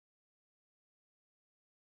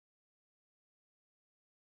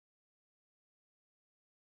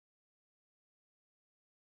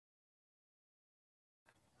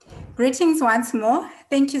Greetings once more.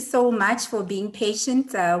 Thank you so much for being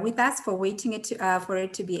patient with us, for waiting for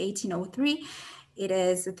it to be 18:03. It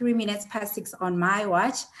is 3 minutes past 6 on my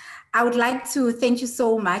watch. I would like to thank you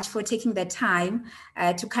so much for taking the time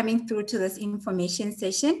to coming through to this information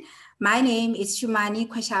session. My name is Shumani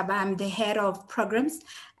Kwashaba. I'm the head of programs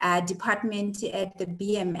department at the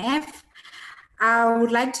BMF. I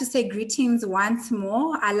would like to say greetings once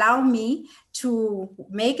more. Allow me to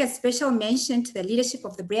make a special mention to the leadership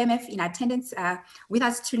of the BMF in attendance with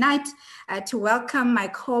us tonight to welcome my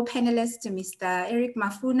co-panelist, Mr. Eric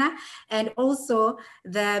Mafuna, and also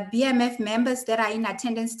the BMF members that are in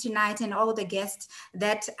attendance tonight and all the guests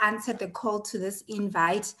that answered the call to this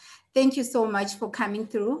invite. Thank you so much for coming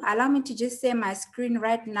through. Allow me to just share my screen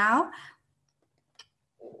right now.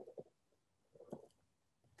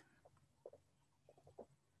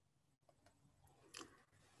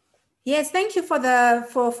 Yes, thank you for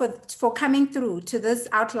coming through to this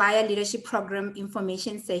Outlier Leadership Program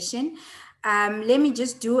information session. Let me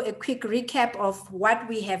just do a quick recap of what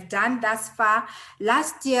we have done thus far.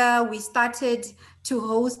 Last year, we started to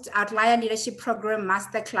host Outlier Leadership Program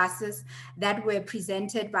masterclasses that were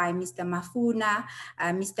presented by Mr. Mafuna,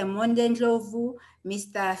 Mr. Mondendlovu,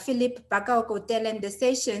 Mr. Philip Bakaokotele, and the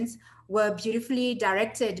sessions were beautifully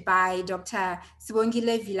directed by Dr.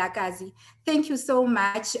 Sibongile Vilakazi. Thank you so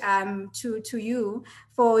much to you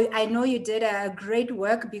for, I know you did a great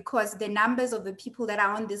work, because the numbers of the people that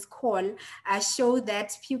are on this call show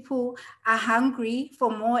that people are hungry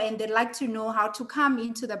for more and they'd like to know how to come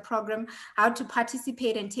into the program, how to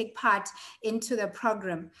participate and take part into the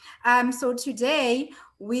program. So today,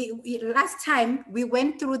 last time we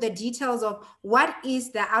went through the details of what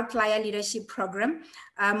is the Outlier Leadership Program.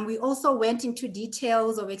 We also went into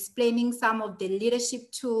details of explaining some of the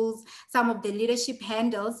leadership tools, some of the leadership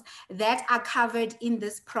handles that are covered in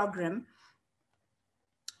this program.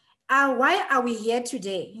 Why are we here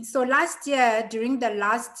today? So last year, during the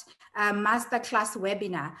last masterclass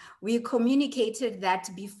webinar, we communicated that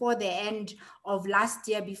before the end of last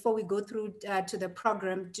year, before we go through to the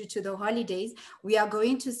program, to the holidays, we are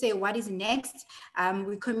going to say what is next.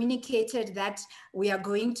 We communicated that we are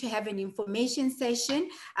going to have an information session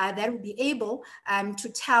that will be able to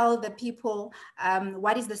tell the people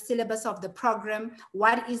what is the syllabus of the program,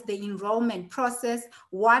 what is the enrollment process,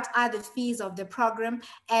 what are the fees of the program,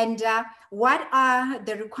 and what are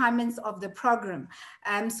the requirements of the program.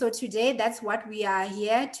 So today, that's what we are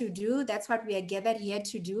here to do. That's what we are gathered here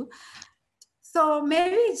to do. So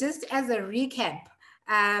maybe just as a recap,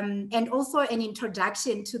 and also an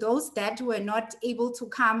introduction to those that were not able to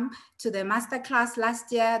come to the masterclass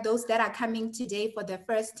last year, those that are coming today for the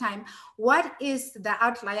first time. What is the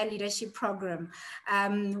Outlier Leadership Program?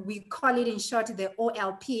 We call it in short the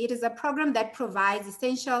OLP. It is a program that provides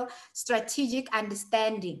essential strategic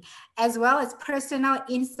understanding as well as personal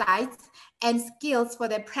insights and skills for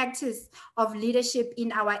the practice of leadership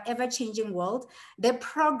in our ever-changing world. The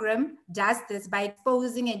program does this by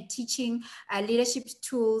exposing and teaching leadership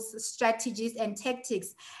tools, strategies, and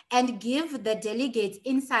tactics, and give the delegates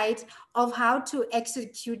insight of how to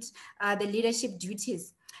execute the leadership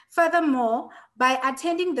duties. Furthermore, by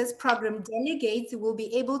attending this program, delegates will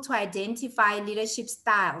be able to identify leadership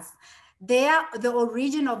styles, the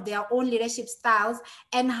origin of their own leadership styles,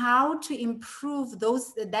 and how to improve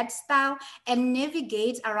that style and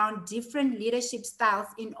navigate around different leadership styles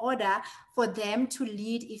in order for them to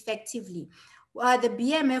lead effectively. The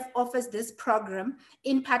BMF offers this program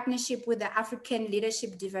in partnership with the African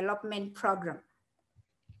Leadership Development Program.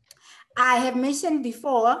 I have mentioned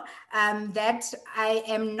before that I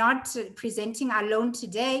am not presenting alone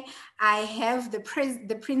today. I have the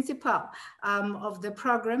principal of the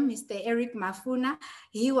program, Mr. Eric Mafuna.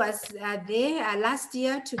 He was there last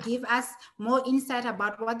year to give us more insight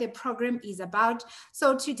about what the program is about.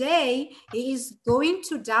 So today, he is going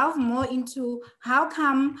to delve more into how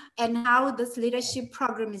come and how this leadership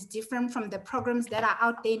program is different from the programs that are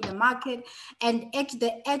out there in the market, and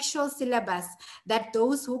the actual syllabus that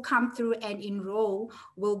those who come through and enroll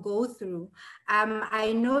will go through.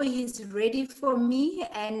 I know he's ready for me,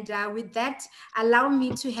 and with that, allow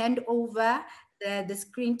me to hand over the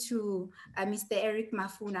screen to Mr. Eric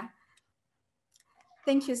Mafuna.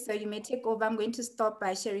 Thank you, sir. You may take over. I'm going to stop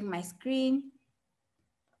by sharing my screen.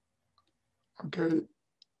 Okay.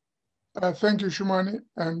 Thank you, Shumani,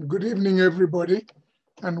 and good evening, everybody,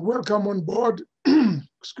 and welcome on board.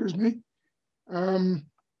 Excuse me.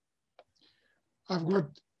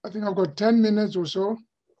 I think I've got 10 minutes or so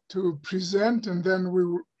to present, and then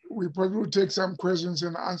we probably will take some questions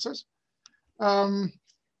and answers.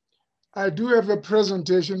 I do have a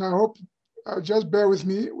presentation. I hope, just bear with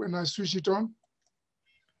me when I switch it on.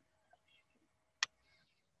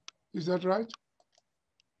 Is that right?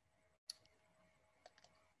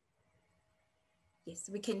 Yes,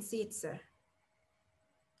 we can see it, sir.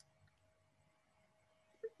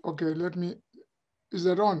 Okay, is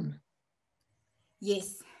that on?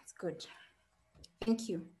 Yes, it's good. Thank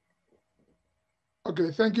you.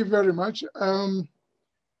 Okay, thank you very much. I'm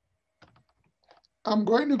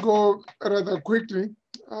going to go rather quickly.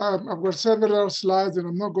 I've got several slides and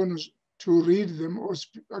I'm not going to read them or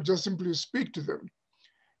just simply speak to them.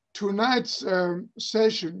 Tonight's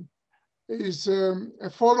session is a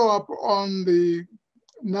follow-up on the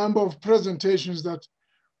number of presentations that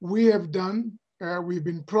we have done. We've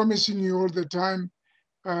been promising you all the time,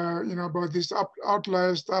 about this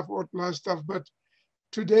outlier stuff, but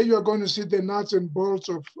today you're going to see the nuts and bolts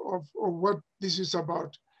of what this is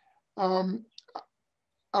about.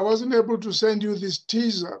 I wasn't able to send you this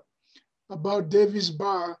teaser about Davis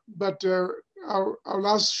Bar, but I'll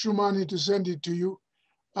ask Shumani to send it to you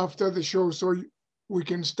after the show so we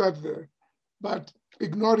can start there. But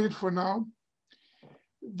ignore it for now.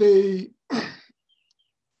 The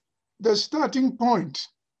starting point,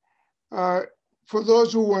 for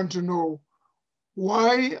those who want to know,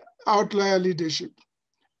 why outlier leadership?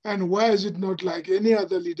 And why is it not like any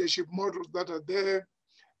other leadership models that are there?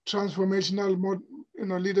 Transformational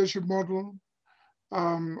leadership model,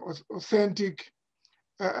 authentic,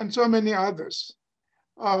 and so many others.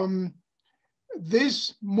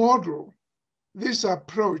 This model, this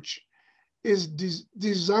approach is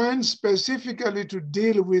designed specifically to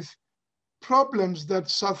deal with problems that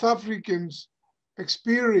South Africans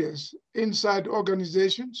experience inside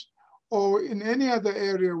organizations or in any other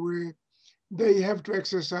area where they have to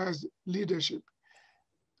exercise leadership.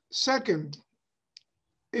 Second,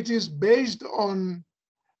 it is based on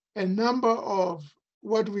a number of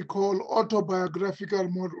what we call autobiographical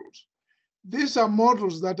models. These are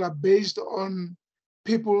models that are based on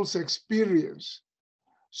people's experience.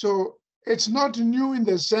 So it's not new in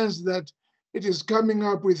the sense that it is coming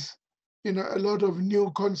up with a lot of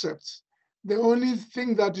new concepts. The only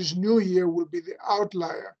thing that is new here will be the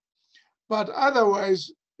outlier. But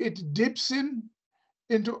otherwise, it dips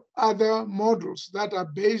into other models that are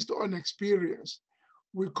based on experience.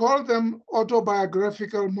 We call them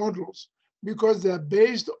autobiographical models because they're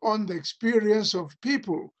based on the experience of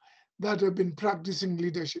people that have been practicing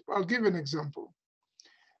leadership. I'll give an example.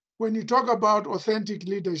 When you talk about authentic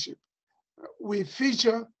leadership, we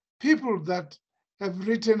feature people that have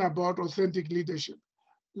written about authentic leadership,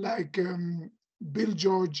 like Bill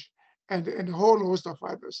George and a whole host of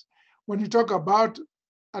others. When you talk about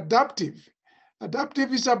adaptive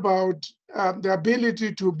is about the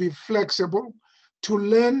ability to be flexible, to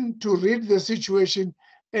learn to read the situation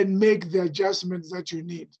and make the adjustments that you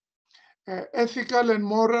need. Ethical and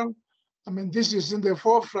moral, this is in the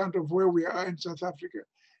forefront of where we are in South Africa.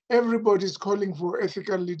 Everybody's calling for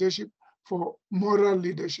ethical leadership, for moral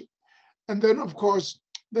leadership. And then, of course,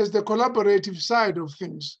 there's the collaborative side of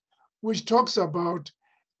things, which talks about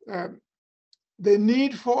the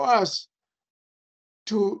need for us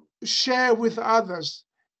to share with others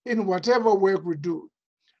in whatever work we do.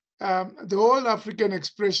 The whole African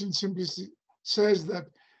expression simply says that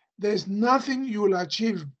there's nothing you will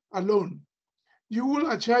achieve alone. You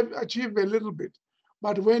will achieve a little bit,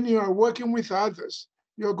 but when you are working with others,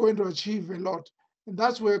 you're going to achieve a lot. And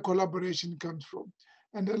that's where collaboration comes from.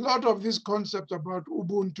 And a lot of these concepts about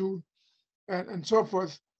Ubuntu and so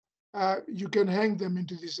forth, you can hang them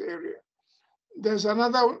into this area. There's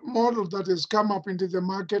another model that has come up into the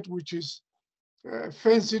market, which is a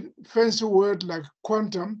fancy word like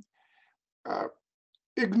quantum.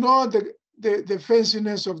 Ignore the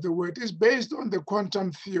fanciness of the word. It's based on the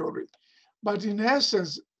quantum theory. But in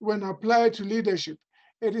essence, when applied to leadership,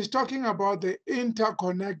 it is talking about the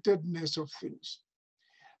interconnectedness of things.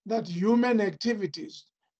 That human activities,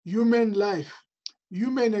 human life,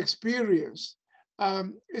 human experience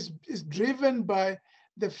is driven by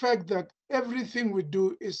the fact that everything we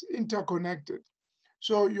do is interconnected.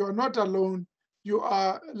 So you're not alone. You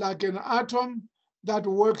are like an atom that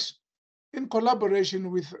works in collaboration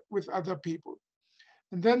with other people.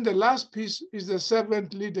 And then the last piece is the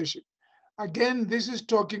servant leadership. Again, this is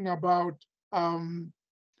talking about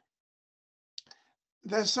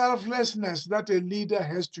the selflessness that a leader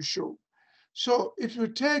has to show. So if you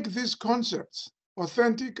take these concepts,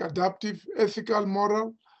 authentic, adaptive, ethical,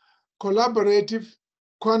 moral, collaborative,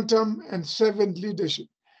 quantum, and servant leadership,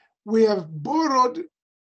 we have borrowed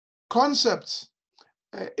concepts,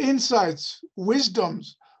 insights,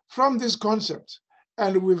 wisdoms from these concepts,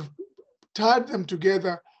 and we've tied them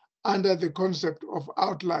together under the concept of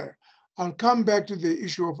outlier. I'll come back to the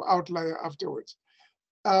issue of outlier afterwards.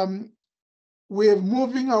 we are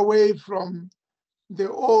moving away from the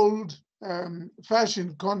old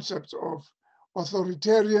fashioned concepts of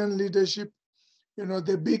authoritarian leadership,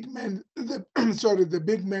 the big man, the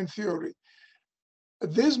big man theory.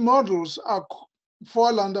 These models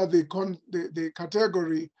fall under the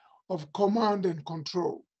category of command and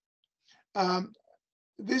control.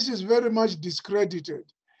 This is very much discredited.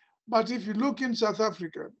 But if you look in South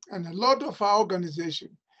Africa, and a lot of our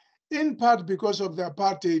organization, in part because of the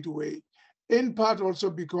apartheid way, in part also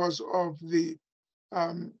because of the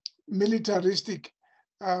militaristic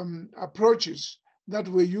approaches that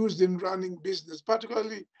were used in running business,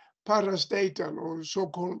 particularly parastatal or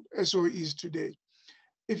so-called SOEs today.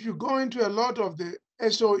 If you go into a lot of the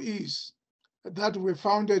SOEs that were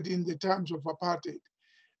founded in the times of apartheid,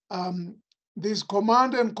 this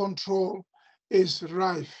command and control is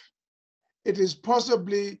rife. It is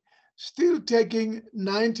possibly still taking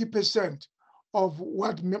 90% of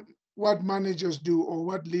what managers do or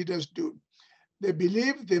what leaders do. They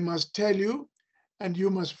believe they must tell you and you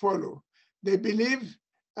must follow. They believe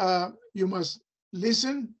you must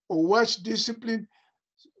listen or watch discipline.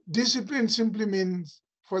 Discipline simply means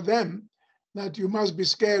for them that you must be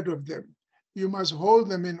scared of them. You must hold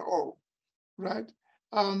them in awe, right?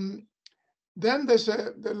 Then there's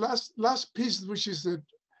the last piece, which is the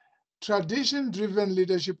tradition-driven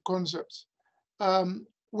leadership concepts.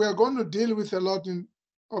 We are going to deal with a lot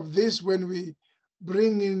of this when we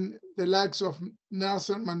bring in the likes of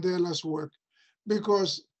Nelson Mandela's work,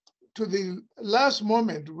 because to the last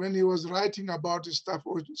moment when he was writing about his stuff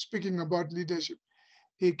or speaking about leadership,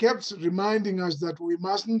 he kept reminding us that we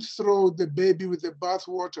mustn't throw the baby with the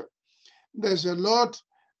bathwater. There's a lot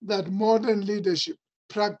that modern leadership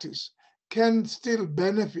practice can still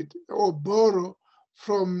benefit or borrow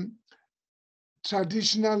from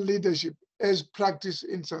traditional leadership as practiced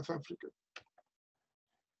in South Africa.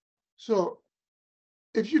 So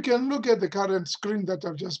if you can look at the current screen that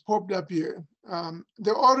I've just popped up here,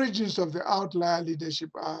 the origins of the outlier leadership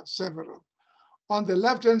are several. On the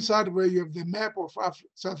left-hand side, where you have the map of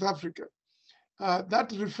South Africa,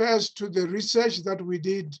 that refers to the research that we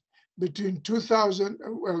did between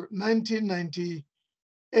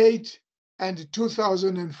 1998 and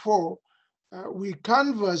 2004. We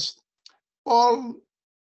canvassed all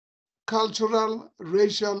cultural,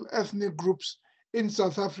 racial, ethnic groups in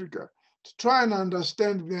South Africa to try and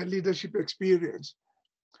understand their leadership experience.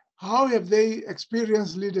 How have they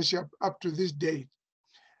experienced leadership up to this date?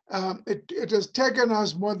 It has taken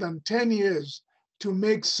us more than 10 years to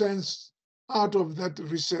make sense out of that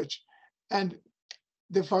research. And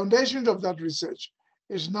the foundation of that research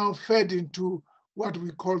is now fed into what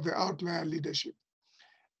we call the outlier leadership.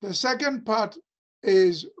 The second part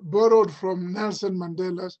is borrowed from Nelson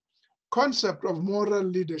Mandela's concept of moral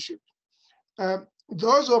leadership.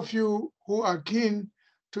 Those of you who are keen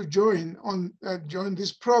to join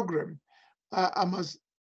this program, I must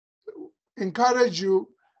encourage you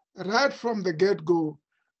right from the get-go,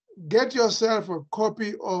 get yourself a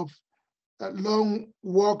copy of A Long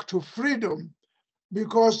Walk to Freedom,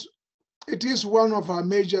 because it is one of our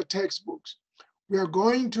major textbooks. We are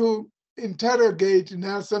going to interrogate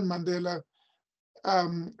Nelson Mandela's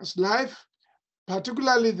life,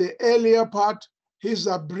 particularly the earlier part, his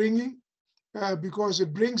upbringing, because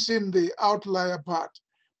it brings in the outlier part.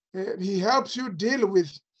 He helps you deal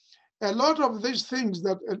with a lot of these things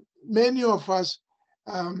that many of us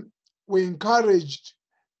were encouraged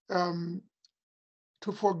to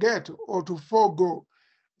forget or to forego,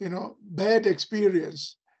 bad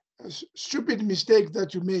experience, stupid mistake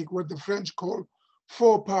that you make, what the French call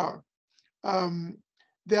faux pas.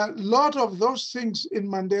 There are a lot of those things in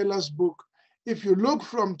Mandela's book. If you look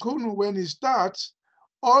from Kunu when he starts,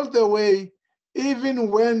 all the way, even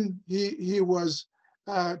when he was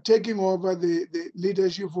taking over the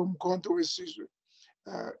leadership from Mkhonto weSizwe,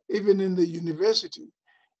 even in the university,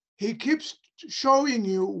 he keeps showing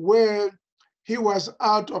you where he was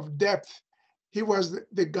out of depth. He was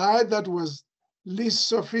the guy that was least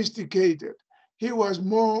sophisticated. He was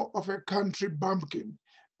more of a country bumpkin.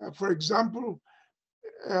 For example,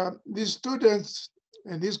 these students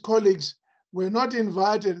and his colleagues were not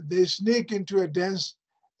invited. They sneak into a dance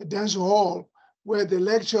hall where the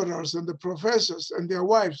lecturers and the professors and their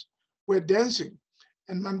wives were dancing.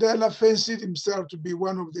 And Mandela fancied himself to be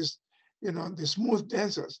one of these, the smooth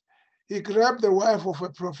dancers. He grabbed the wife of a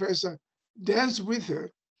professor, danced with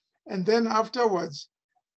her, and then afterwards,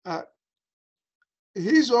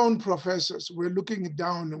 his own professors were looking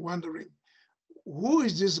down and wondering, who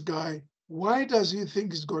is this guy? Why does he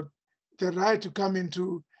think he's got the right to come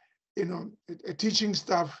into, a teaching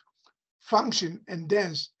staff function and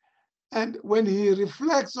dance? And when he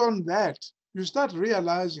reflects on that, you start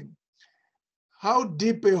realizing how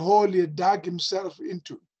deep a hole he had dug himself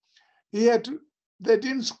into. They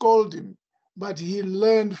didn't scold him, but he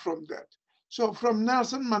learned from that. So from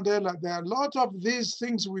Nelson Mandela, there are a lot of these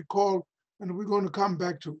things we call, and we're going to come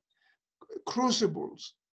back to,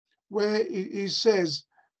 crucibles, where he says,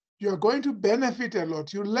 you're going to benefit a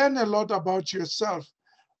lot. You learn a lot about yourself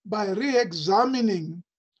by re-examining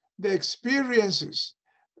the experiences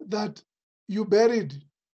that you buried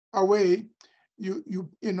away. You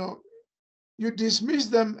dismiss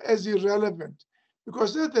them as irrelevant,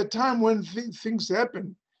 because at the time when things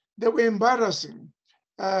happened, they were embarrassing.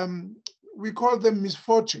 We call them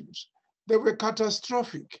misfortunes. They were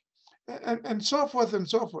catastrophic, and so forth and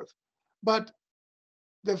so forth. But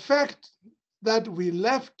the fact that we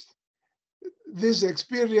left these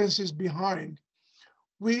experiences behind,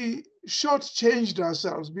 we shortchanged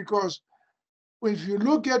ourselves, because if you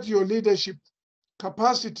look at your leadership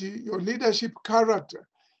capacity, your leadership character,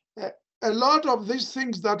 a lot of these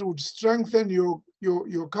things that would strengthen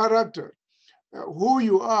your character, who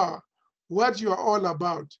you are, what you are all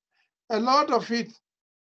about, a lot of it,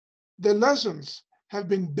 the lessons have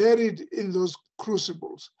been buried in those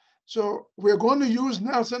crucibles. So we're going to use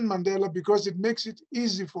Nelson Mandela because it makes it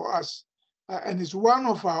easy for us. And it's one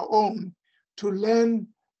of our own to learn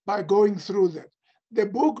by going through that. The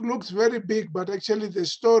book looks very big, but actually the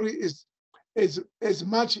story is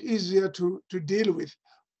much easier to deal with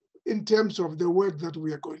in terms of the work that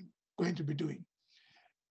we are going to be doing.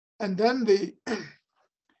 And then the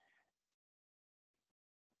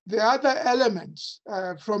other elements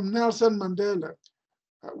from Nelson Mandela,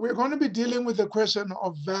 we're going to be dealing with the question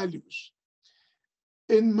of values.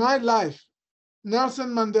 In my life, Nelson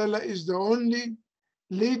Mandela is the only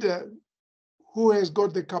leader who has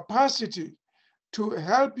got the capacity to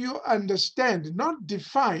help you understand, not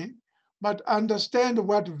define, but understand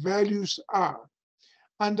what values are,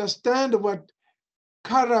 understand what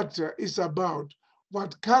character is about,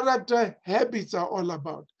 what character habits are all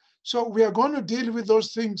about. So we are going to deal with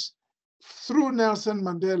those things through Nelson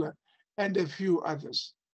Mandela and a few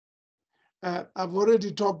others. I've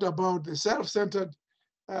already talked about the self-centered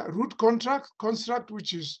root construct,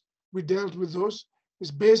 which is, we dealt with those,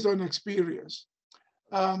 is based on experience.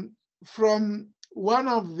 From one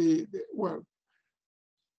of the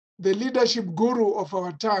leadership guru of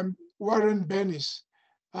our time, Warren Bennis,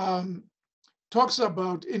 talks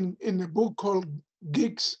about in a book called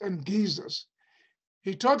Geeks and Geezers,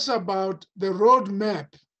 he talks about the roadmap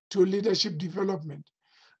to leadership development.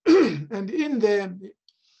 And in there,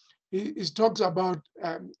 he talks about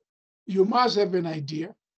you must have an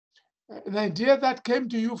idea that came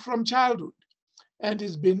to you from childhood and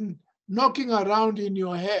has been knocking around in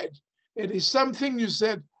your head. It is something you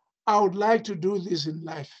said, I would like to do this in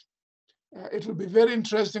life. It will be very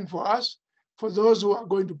interesting for us, for those who are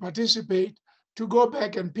going to participate, to go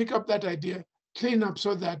back and pick up that idea, clean up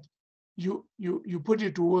so that you put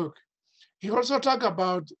it to work. He also talked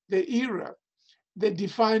about the era, the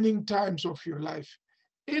defining times of your life.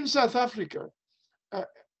 In South Africa,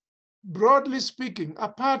 broadly speaking,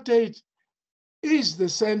 apartheid is the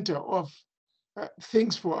center of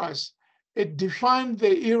things for us. It defined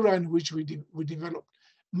the era in which we developed.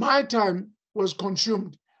 My time was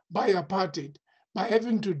consumed by apartheid, by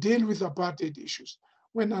having to deal with apartheid issues.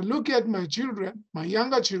 When I look at my children, my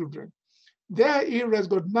younger children, their era has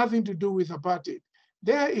got nothing to do with apartheid.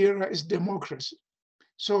 Their era is democracy.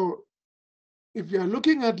 So if you're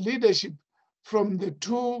looking at leadership from the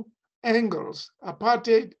two angles,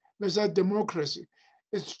 apartheid versus democracy,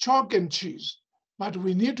 it's chalk and cheese. But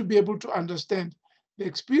we need to be able to understand the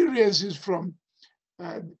experiences from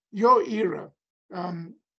your era.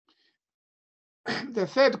 The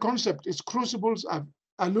third concept is crucibles. I've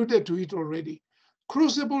alluded to it already.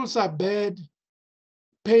 Crucibles are bad,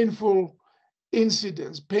 painful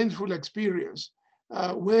incidents, painful experience,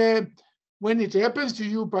 where when it happens to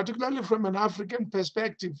you, particularly from an African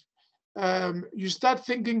perspective, you start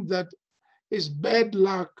thinking that it's bad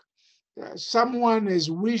luck. Someone has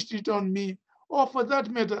wished it on me, or for that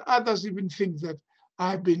matter, others even think that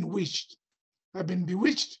I've been wished. I've been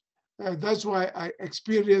bewitched. That's why I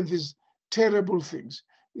experience these terrible things.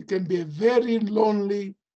 It can be a very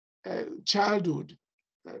lonely childhood,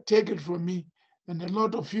 take it from me, and a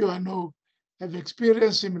lot of you I know have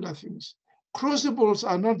experienced similar things. Crucibles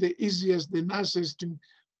are not the easiest, the nicest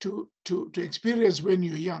to experience when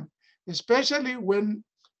you're young, especially when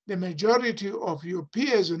the majority of your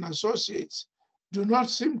peers and associates do not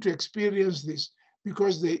seem to experience this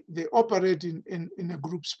because they operate in a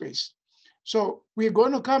group space. So we're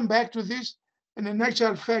going to come back to this, and in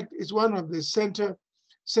actual fact, it's one of the center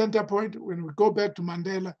point when we go back to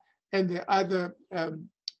Mandela and the other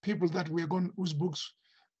people that whose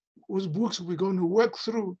books we're going to work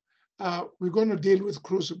through, we're going to deal with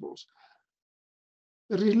crucibles.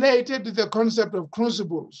 Related to the concept of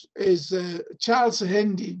crucibles is Charles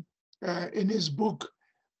Handy in his book,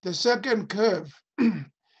 The Second Curve.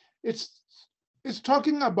 It's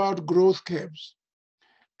talking about growth curves.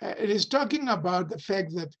 It is talking about the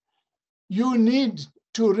fact that you need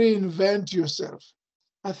to reinvent yourself.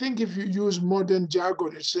 I think if you use modern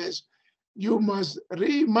jargon, it says you must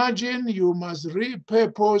reimagine, you must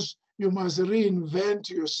repurpose, you must reinvent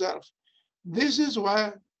yourself. This is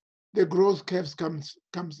why the growth curves comes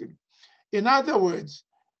in. In other words,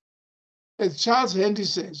 as Charles Handy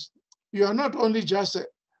says, you are not only just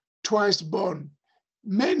twice born.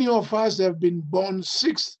 Many of us have been born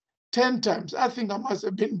 6, 10 times. I think I must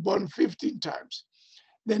have been born 15 times.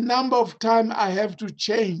 The number of times I have to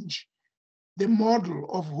change the model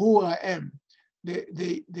of who I am,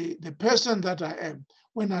 the person that I am.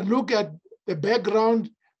 When I look at the background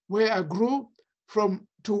where I grew from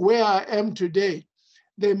to where I am today,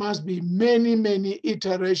 there must be many, many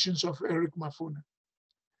iterations of Eric Mafuna.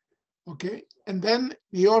 Okay, and then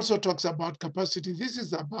he also talks about capacity. This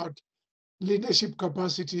is about leadership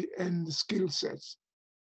capacity and skill sets.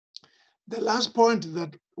 The last point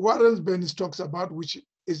that Warren Bennis talks about, which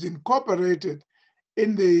is incorporated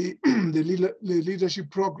in the leadership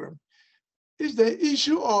program, is the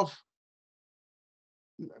issue of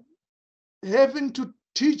having to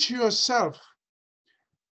teach yourself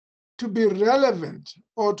to be relevant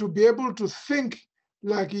or to be able to think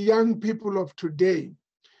like young people of today.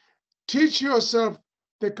 Teach yourself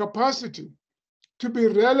the capacity to be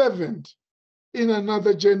relevant in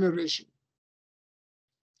another generation.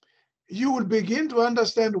 You will begin to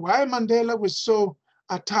understand why Mandela was so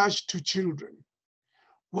attached to children,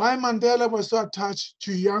 why Mandela was so attached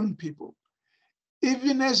to young people.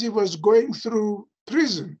 Even as he was going through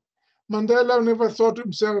prison, Mandela never thought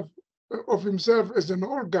of himself as an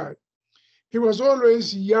old guy. He was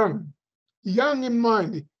always young, young in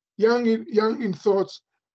mind, young in thoughts,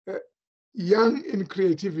 young in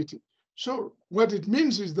creativity. So what it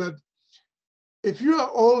means is that if you are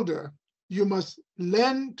older, you must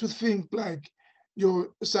learn to think like your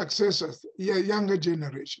successors, your younger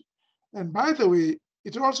generation. And by the way,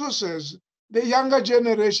 it also says the younger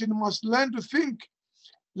generation must learn to think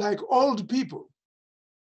like old people,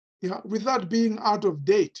 without being out of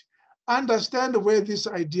date. Understand where these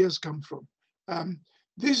ideas come from.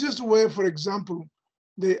 This is where, for example,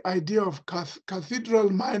 the idea of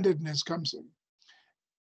cathedral-mindedness comes in.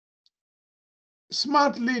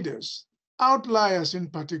 Smart leaders, outliers in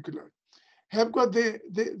particular, have got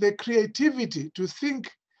the creativity to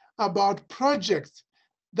think about projects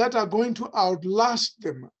that are going to outlast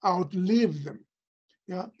them, outlive them.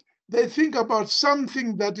 Yeah? They think about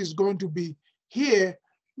something that is going to be here,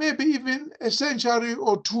 maybe even a century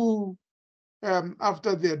or two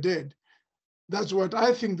after they're dead. That's what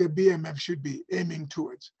I think the BMF should be aiming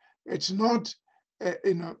towards. It's not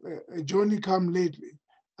a Johnny come lately.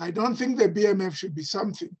 I don't think the BMF should be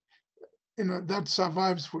something that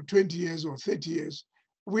survives for 20 years or 30 years.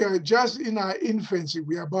 We are just in our infancy.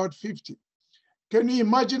 We are about 50. Can you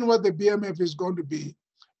imagine what the BMF is going to be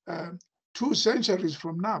 2 centuries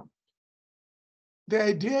from now? The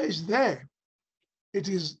idea is there. It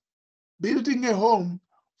is building a home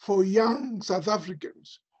for young South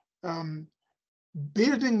Africans,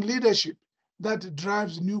 building leadership that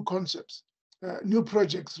drives new concepts, new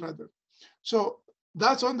projects rather. So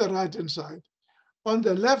that's on the right-hand side. On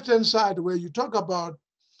the left-hand side, where you talk about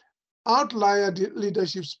outlier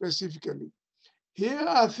leadership specifically, here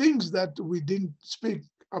are things that we didn't speak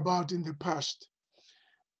about in the past.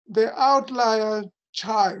 The outlier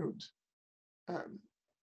child,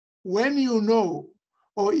 when you know,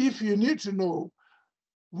 or if you need to know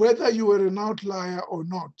whether you were an outlier or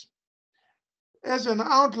not. As an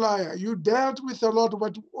outlier, you dealt with a lot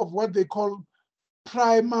of what they call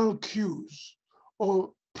primal cues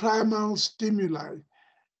or primal stimuli.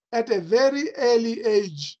 At a very early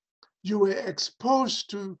age, you were exposed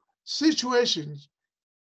to situations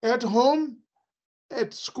at home,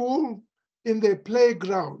 at school, in the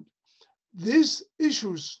playground. These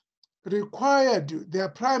issues required you, they are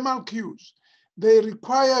primal cues. They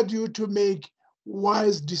required you to make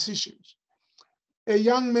wise decisions. A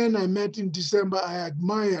young man I met in December, I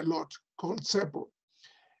admire a lot, called Seppo.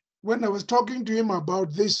 When I was talking to him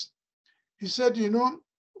about this, he said,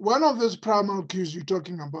 one of those primal cues you're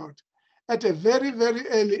talking about, at a very, very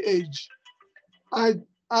early age,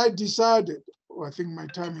 I decided, I think my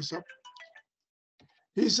time is up.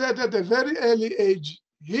 He said at a very early age,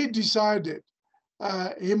 he decided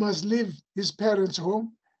he must leave his parents'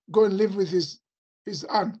 home go and live with his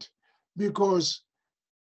aunt because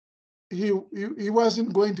he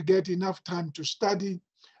wasn't going to get enough time to study,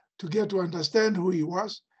 to get to understand who he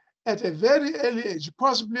was. At a very early age,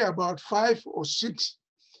 possibly about 5 or 6,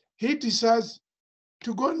 he decides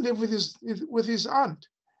to go and live with his aunt.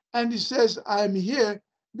 And he says, I'm here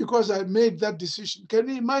because I made that decision. Can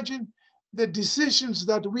you imagine the decisions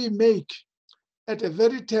that we make at a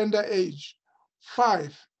very tender age,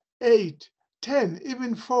 5, 8, 10,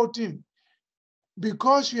 even 14,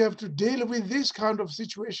 because you have to deal with these kind of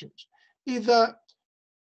situations. Either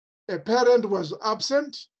a parent was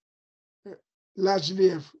absent, largely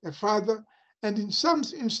a father, and in some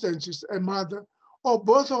instances a mother, or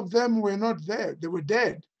both of them were not there, they were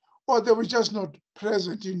dead, or they were just not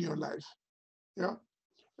present in your life. Yeah,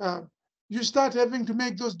 you start having to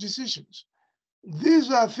make those decisions.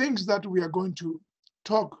 These are things that we are going to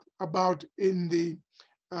talk about in the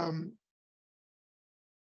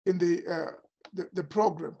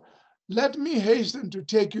program. Let me hasten to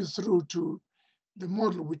take you through to the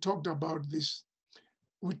model. We talked about this.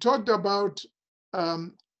 We talked about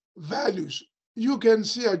values. You can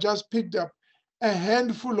see I just picked up a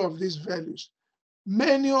handful of these values.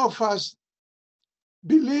 Many of us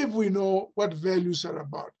believe we know what values are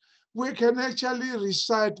about. We can actually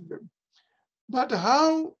recite them. But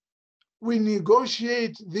how we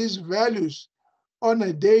negotiate these values on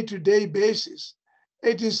a day-to-day basis,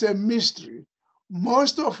 it is a mystery.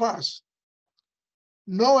 Most of us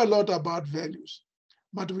know a lot about values,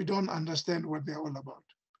 but we don't understand what they're all about.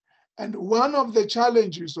 And one of the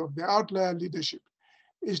challenges of the Outlier Leadership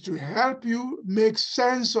is to help you make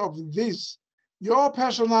sense of this, your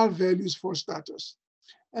personal values for starters,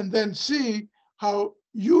 and then see how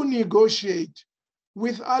you negotiate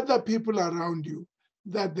with other people around you,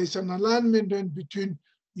 that there's an alignment between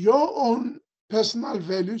your own personal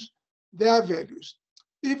values, their values.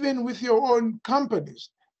 Even with your own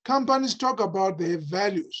companies. Companies talk about their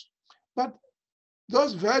values, but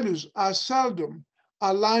those values are seldom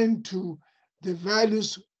aligned to the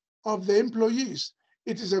values of the employees.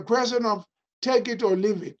 It is a question of take it or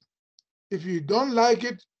leave it. If you don't like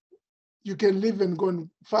it, you can leave and go and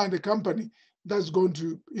find a company that's going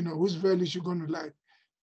to, whose values you're going to like.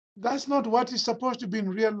 That's not what is supposed to be in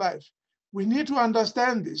real life. We need to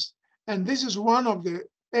understand this. And this is one of the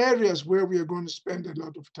areas where we are going to spend a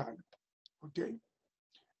lot of time, okay?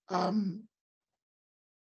 I'm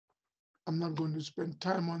not going to spend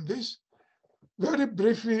time on this. Very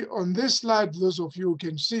briefly, on this slide, those of you who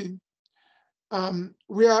can see,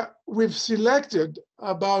 we've selected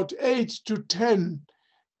about 8 to 10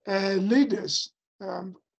 leaders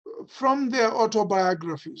from their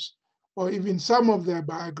autobiographies, or even some of their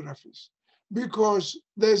biographies, because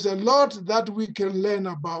there's a lot that we can learn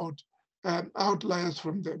about outliers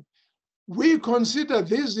from them. We consider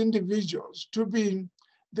these individuals to be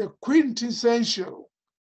the quintessential,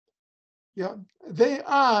 they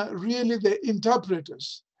are really the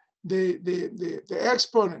interpreters, the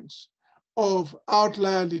exponents of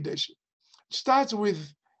outlier leadership. It starts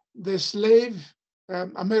with the slave,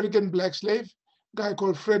 American black slave, guy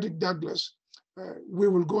called Frederick Douglass. We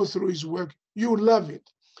will go through his work. You will love it.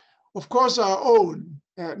 Of course, our own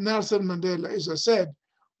Nelson Mandela, as I said,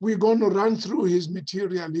 we're going to run through his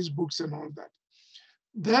material, his books and all that.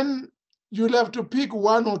 Then you'll have to pick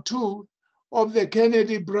 1 or 2 of the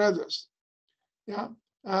Kennedy brothers.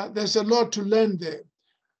 There's a lot to learn there.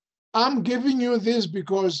 I'm giving you this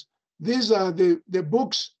because these are the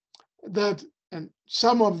books that, and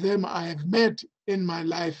some of them I have met in my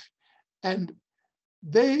life, and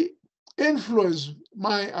they influence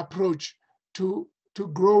my approach to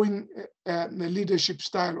growing the leadership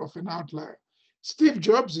style of an outlier. Steve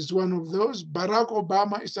Jobs is one of those. Barack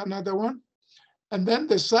Obama is another one. And then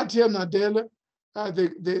the Satya Nadella,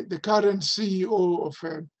 the current CEO of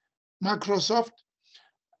Microsoft.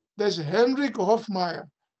 There's Henrik Hofmeier.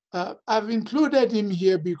 I've included him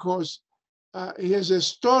here because he has a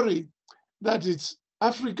story that it's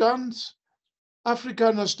Afrikaner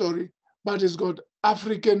story, but it's got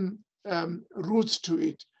African roots to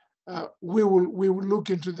it. We will look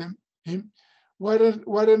into him.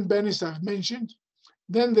 Warren Bennis I've mentioned.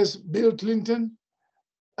 Then there's Bill Clinton.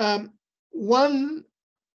 One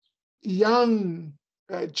young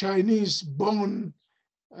Chinese-born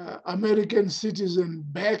American citizen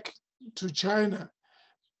back to China,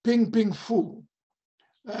 Ping Ping Fu.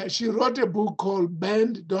 She wrote a book called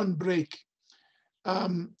Bend, Don't Break.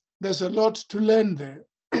 There's a lot to learn there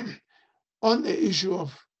on the issue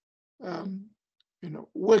of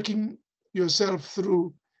working yourself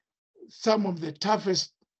through some of the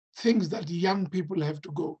toughest things that young people have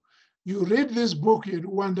to go. You read this book, you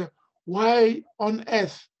wonder, why on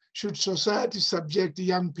earth should society subject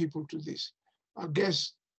young people to this? I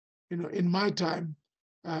guess, in my time,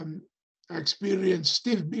 I experienced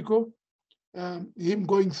Steve Biko, him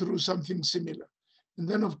going through something similar. And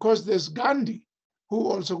then, of course, there's Gandhi, who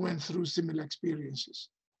also went through similar experiences.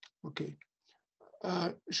 Okay.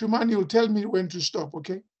 Shumani, you'll tell me when to stop,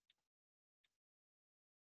 okay?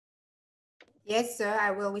 Yes, sir,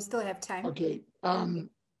 I will. We still have time. Okay.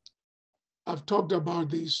 I've talked about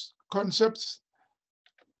these concepts.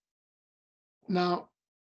 Now,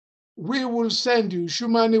 we will send you,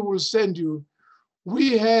 Shumani will send you,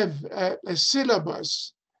 we have a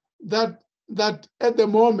syllabus that at the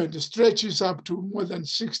moment stretches up to more than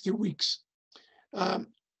 60 weeks.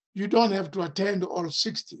 You don't have to attend all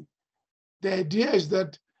 60. The idea is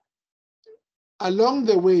that along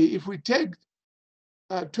the way, if we take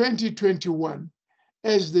 2021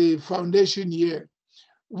 as the foundation year,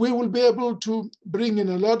 we will be able to bring in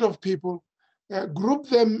a lot of people, group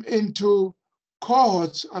them into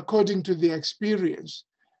cohorts according to their experience.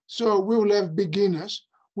 So we will have beginners,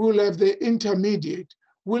 we will have the intermediate,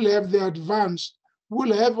 we'll have the advanced,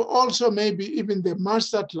 we'll have also maybe even the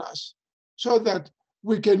master class, so that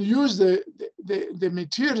we can use the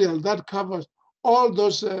material that covers all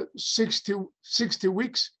those 60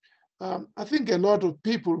 weeks. I think a lot of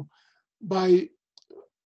people by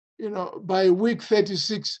week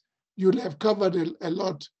 36, you'll have covered a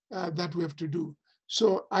lot that we have to do.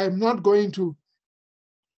 So I'm not going to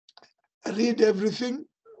read everything,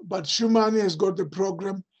 but Shumani has got the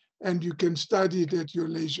program and you can study it at your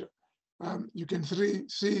leisure. You can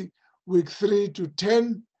see week 3 to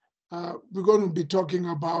 10. We're going to be talking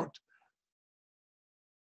about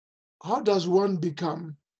how does one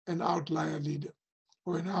become an outlier leader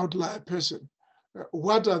or an outlier person?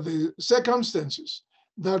 What are the circumstances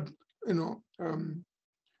that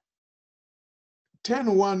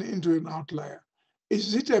turn one into an outlier?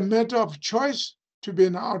 Is it a matter of choice to be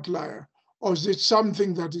an outlier, or is it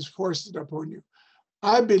something that is forced upon you?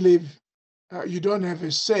 I believe you don't have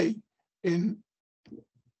a say in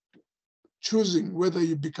choosing whether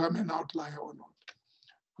you become an outlier or not.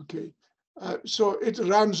 Okay, so it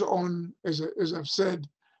runs on, as I've said,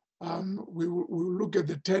 we will look at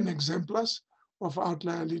the 10 exemplars of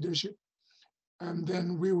outlier leadership, and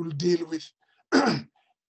then we will deal with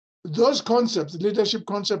those concepts, leadership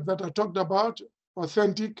concepts that I talked about: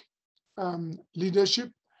 authentic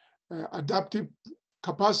leadership, adaptive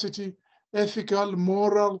capacity, ethical,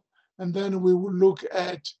 moral, and then we will look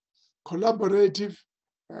at collaborative,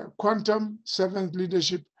 quantum, seventh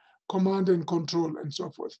leadership, command and control, and so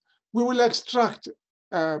forth. We will extract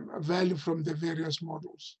value from the various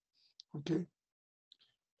models, okay?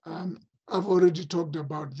 I've already talked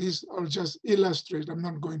about this. I'll just illustrate. I'm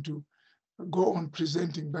not going to go on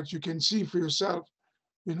presenting, but you can see for yourself,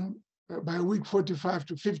 by week 45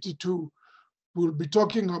 to 52, we'll be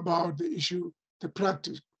talking about the issue, the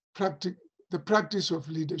practice of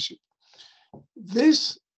leadership.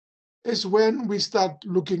 This is when we start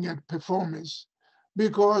looking at performance,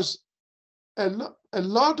 because a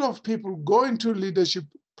lot of people go into leadership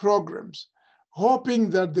programs hoping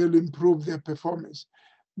that they'll improve their performance.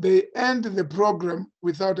 They end the program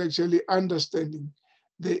without actually understanding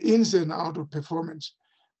the ins and outs of performance.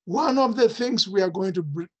 One of the things we are going to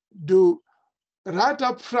do right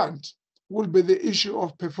up front will be the issue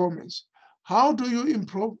of performance. How do you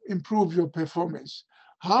improve your performance?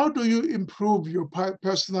 How do you improve your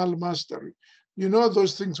personal mastery?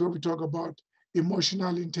 Those things where we talk about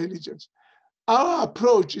emotional intelligence. Our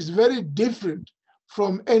approach is very different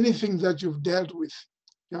from anything that you've dealt with,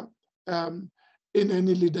 in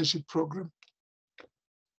any leadership program.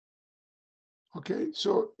 Okay,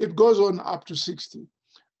 so it goes on up to 60.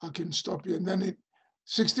 I can stop here. And then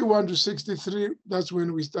 61 to 63, that's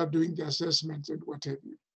when we start doing the assessments and what have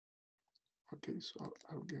you. Okay, so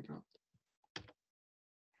I'll get up.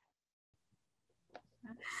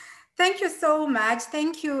 Thank you so much.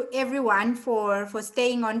 Thank you everyone for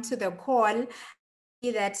staying on to the call.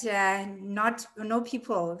 That no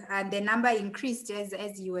people, and the number increased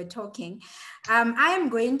as you were talking. I am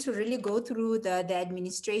going to really go through the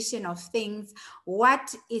administration of things.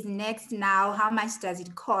 What is next now? How much does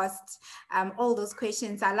it cost? All those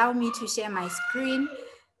questions. Allow me to share my screen.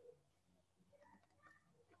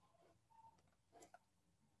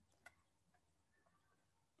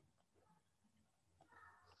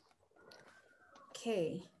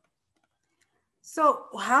 Okay. So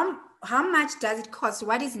how much does it cost?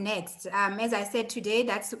 What is next? As I said today,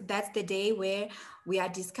 that's the day where we are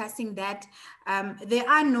discussing that. There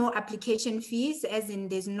are no application fees, as in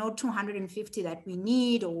there's no 250 that we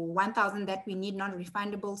need or 1,000 that we need,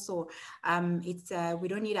 non-refundable. So we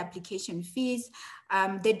don't need application fees.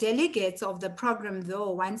 The delegates of the program,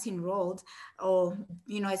 though, once enrolled or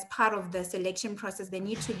as part of the selection process, they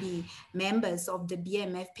need to be members of the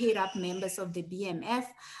BMF, paid up members of the BMF.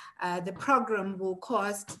 The program will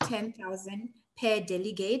cost 10,000 per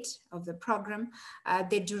delegate of the program.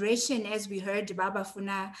 The duration, as we heard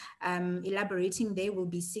Babafuna elaborating there, will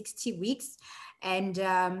be 60 weeks. And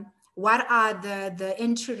what are the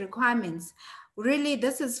entry requirements? Really,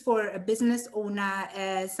 this is for a business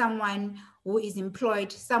owner, someone who is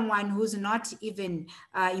employed, someone who's not even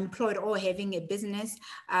employed or having a business.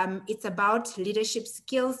 It's about leadership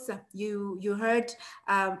skills. You heard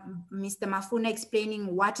Mr. Mafuna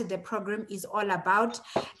explaining what the program is all about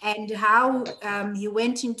and how he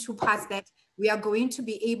went into parts that we are going to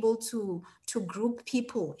be able to group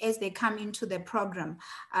people as they come into the program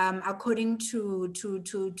according to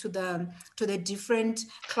the different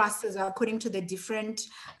classes, according to the different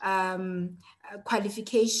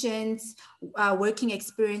qualifications, working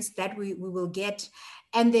experience that we will get.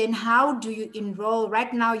 And then how do you enroll?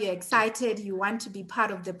 Right now you're excited, you want to be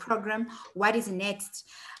part of the program. What is next?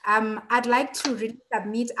 I'd like to really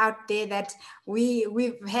submit out there that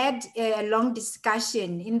we've had a long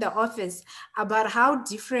discussion in the office about how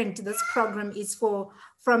different this program is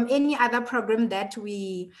from any other program that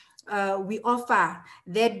we offer,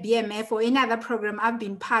 that BMF or any other program I've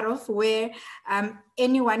been part of, where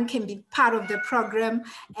anyone can be part of the program,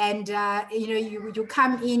 and you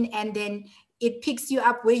come in and then it picks you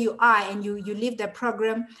up where you are, and you leave the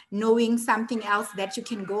program knowing something else that you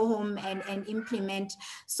can go home and implement.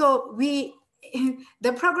 So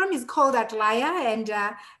the program is called Outlier, and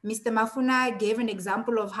Mr. Mafuna gave an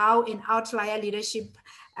example of how an Outlier leadership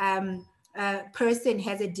person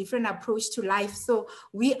has a different approach to life. So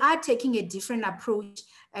we are taking a different approach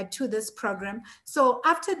to this program. So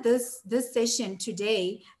after this session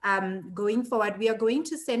today, going forward, we are going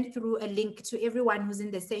to send through a link to everyone who's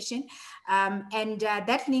in the session. And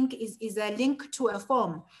that link is a link to a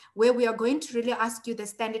form where we are going to really ask you the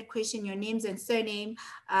standard question, your names and surname,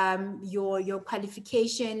 your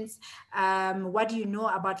qualifications, what do you know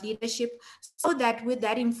about leadership, so that with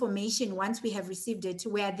that information, once we have received it,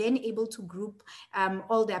 we are then able to group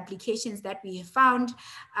all the applications that we have found.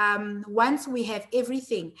 Once we have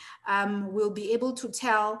everything, we'll be able to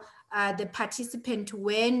tell the participant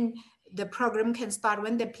when the program can start,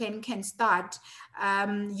 when the plan can start.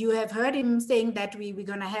 You have heard him saying that we're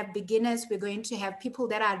going to have beginners, we're going to have people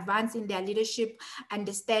that are advanced in their leadership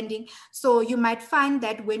understanding. So you might find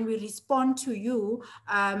that when we respond to you,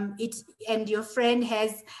 and your friend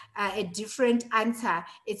has a different answer,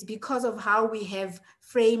 it's because of how we have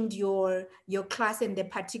framed your class and the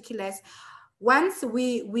particulars. Once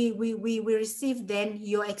we receive then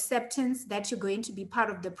your acceptance that you're going to be part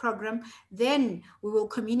of the program, then we will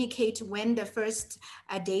communicate when the first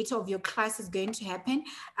date of your class is going to happen.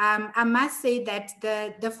 I must say that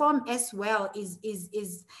the form as well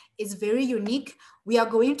is very unique. We are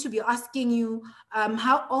going to be asking you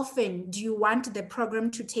how often do you want the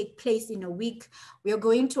program to take place in a week? We are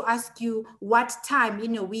going to ask you what time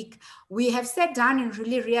in a week. We have sat down and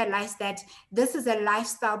really realized that this is a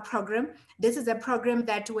lifestyle program. This is a program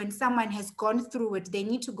that when someone has gone through it, they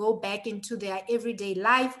need to go back into their everyday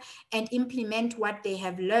life and implement what they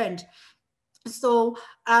have learned. So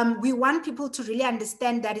we want people to really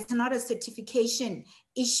understand that it's not a certification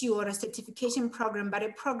issue or a certification program, but a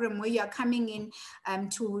program where you are coming in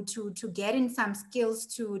to get in some skills,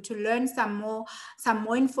 to learn some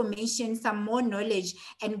more information, some more knowledge,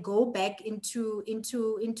 and go back into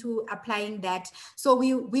applying that. So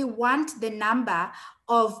we want the number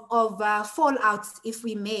of fallouts, if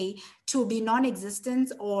we may, to be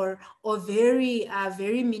non-existent or very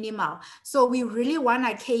minimal. So we really want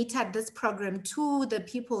to cater this program to the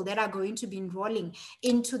people that are going to be enrolling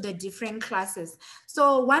into the different classes.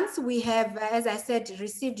 So once we have, as I said,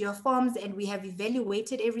 received your forms and we have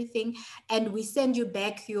evaluated everything, and we send you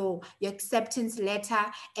back your acceptance letter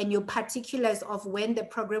and your particulars of when the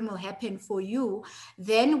program will happen for you,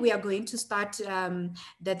 then we are going to start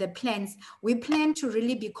the plans. We plan to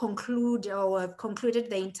really be concluded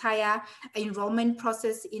the entire enrollment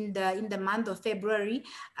process in the month of February.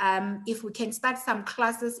 If we can start some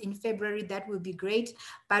classes in February, that will be great.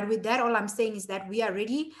 But with that, all I'm saying is that we are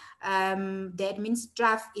ready. The admin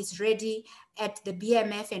staff is ready. at the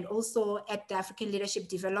BMF and also at the African Leadership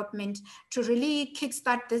Development to really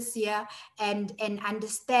kickstart this year and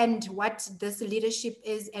understand what this leadership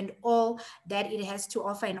is and all that it has to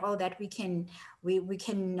offer and all that we can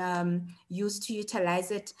use to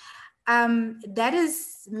utilize it. That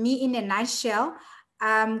is me in a nutshell.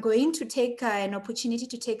 I'm going to take an opportunity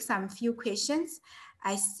to take some few questions.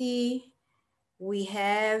 I see we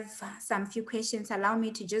have some few questions. Allow me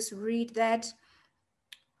to just read that.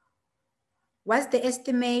 What's the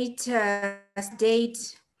estimate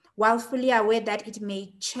date? While fully aware that it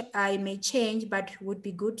may change, but would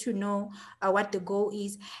be good to know what the goal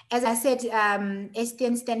is. As I said,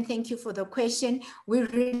 Estienne Stan, thank you for the question. We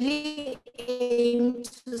really aim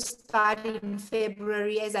to start in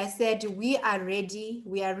February. As I said, we are ready.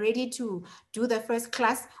 We are ready to do the first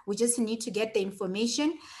class. We just need to get the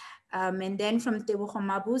information. And then from Tebogo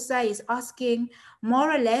Mabusa is asking,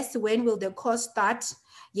 more or less, when will the course start?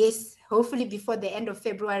 Yes, hopefully before the end of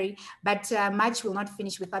February, but March will not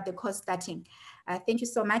finish without the course starting. Thank you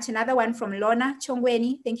so much. Another one from Lorna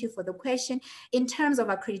Chongweni. Thank you for the question. In terms of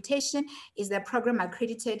accreditation, is the program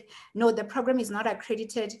accredited? No, the program is not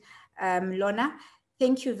accredited, Lorna.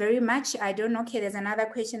 Thank you very much. I don't know. Okay, there's another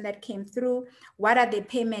question that came through. What are the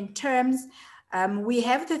payment terms? We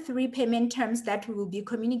have the 3 payment terms that we will be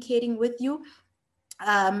communicating with you.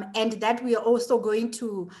 And that we are also going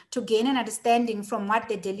to gain an understanding from what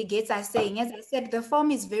the delegates are saying. As I said, the form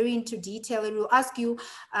is very into detail. It will ask you,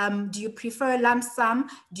 do you prefer lump sum?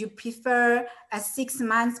 Do you prefer a 6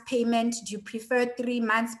 months payment? Do you prefer 3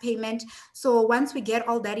 months payment? So once we get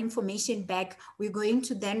all that information back, we're going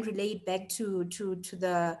to then relay it back to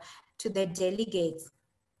the delegates.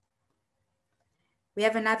 We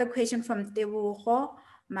have another question from Tebogo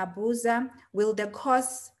Mabuza. Will the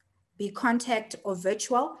course be contact or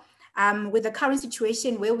virtual? With the current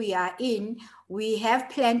situation where we are in, we have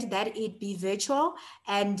planned that it be virtual,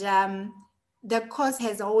 and the course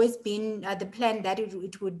has always been the plan that it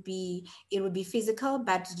would be physical,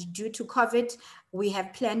 but due to COVID, we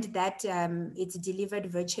have planned that it's delivered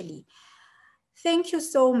virtually. Thank you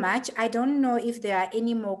so much. I don't know if there are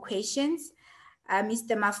any more questions.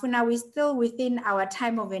 Mr. Mafuna, we're still within our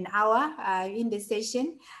time of an hour in the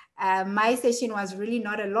session. My session was really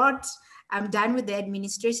not a lot. I'm done with the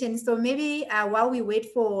administration. So maybe while we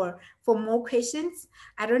wait for more questions,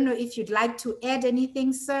 I don't know if you'd like to add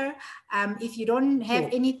anything, sir. If you don't have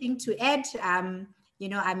anything to add, you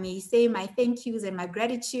know, I may say my thank yous and my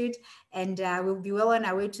gratitude, and we'll be well on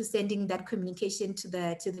our way to sending that communication to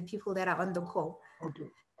the people that are on the call. Okay.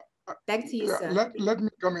 Back to you, sir. Let me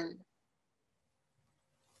come in.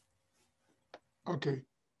 Okay.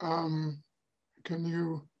 Can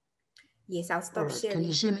you? Yes, I'll stop sharing. Can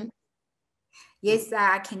you see me? Yes,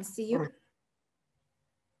 I can see you. Right.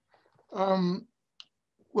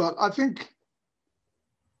 Well, I think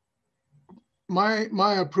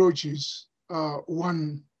my approach is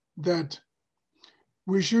one that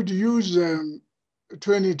we should use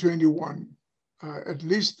 2021, at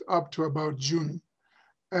least up to about June,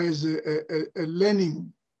 as a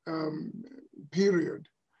learning period.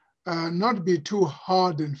 Not be too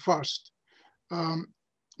hard and fast,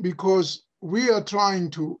 because we are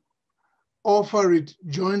trying to offer it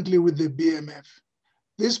jointly with the BMF.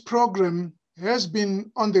 This program has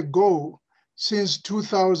been on the go since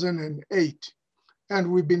 2008,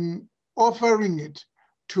 and we've been offering it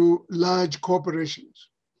to large corporations.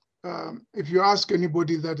 If you ask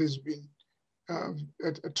anybody that has been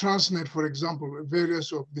at Transnet, for example,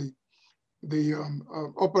 various of the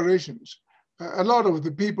operations, a lot of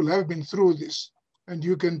the people have been through this, and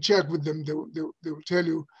you can check with them. They will tell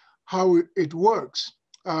you how it works.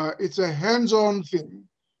 It's a hands-on thing.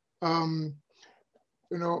 You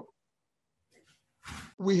know,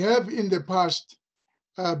 we have in the past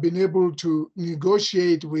been able to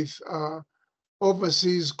negotiate with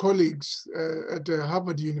overseas colleagues at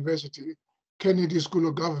Harvard University, Kennedy School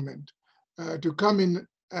of Government, to come in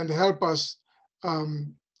and help us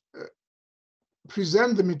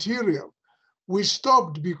present the material. We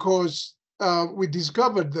stopped because we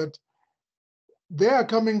discovered that they are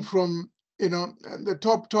coming from, you know, the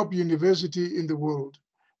top university in the world,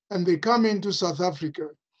 and they come into South Africa,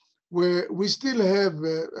 where we still have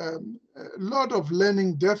a lot of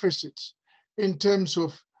learning deficits in terms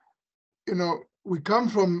of, you know, we come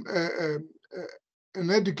from an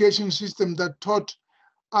education system that taught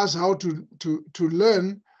us how to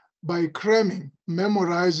learn by cramming,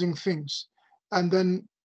 memorizing things, and then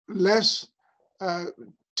less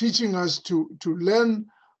teaching us to learn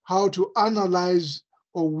how to analyze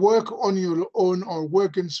or work on your own or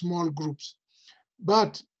work in small groups.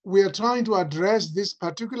 But we are trying to address this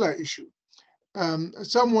particular issue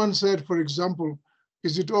Someone said, for example,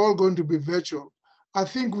 is it all going to be virtual? I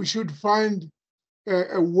think we should find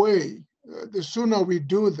a way, the sooner we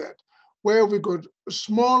do that, where we got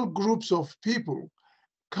small groups of people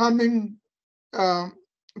coming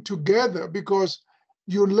together, because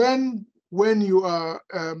you learn when you are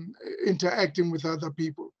interacting with other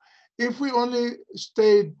people. If we only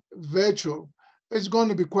stayed virtual, it's going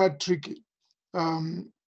to be quite tricky.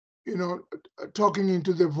 You know, talking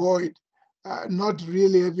into the void, not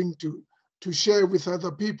really having to share with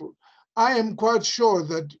other people. I am quite sure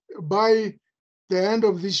that by the end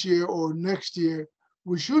of this year or next year,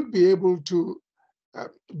 we should be able to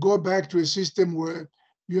go back to a system where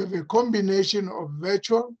you have a combination of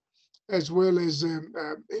virtual as well as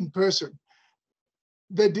in person.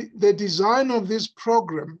 The design of this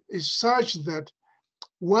program is such that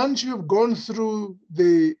once you've gone through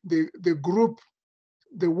the group,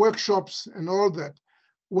 the workshops and all that,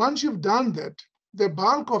 once you've done that, the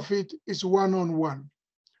bulk of it is one-on-one.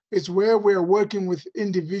 It's where we're working with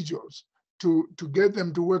individuals to get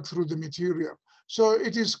them to work through the material. So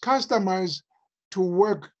it is customized to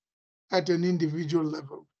work at an individual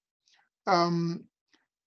level.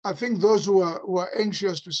 I think those who are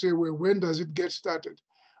anxious to say, well, when does it get started?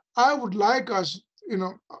 I would like us, you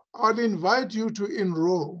know, I'd invite you to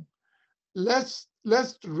enroll. Let's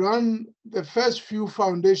run the first few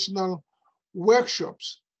foundational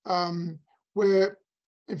workshops where,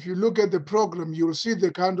 if you look at the program, you'll see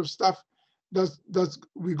the kind of stuff that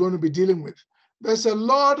we're going to be dealing with. There's a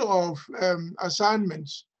lot of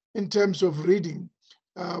assignments in terms of reading,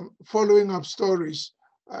 following up stories,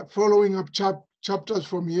 following up chapters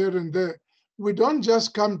from here and there. We don't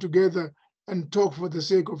just come together and talk for the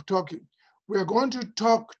sake of talking. We are going to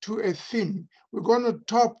talk to a theme. We're going to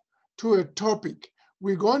talk to a topic.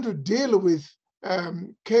 We're going to deal with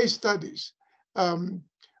case studies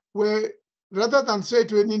where, rather than say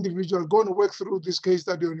to an individual, go and work through this case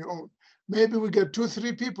study on your own, maybe we get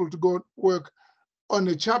 2-3 people to go work on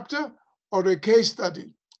a chapter or a case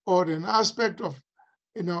study or an aspect of,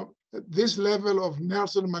 you know, this level of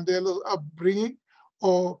Nelson Mandela's upbringing,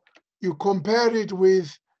 or you compare it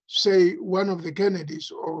with, say, one of the Kennedys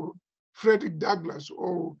or Frederick Douglass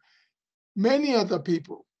or many other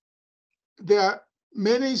people. There are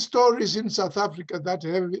many stories in South Africa that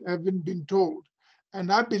haven't been told. And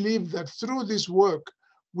I believe that through this work,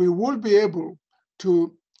 we will be able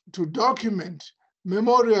to document,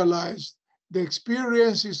 memorialize the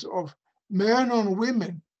experiences of men and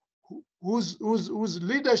women whose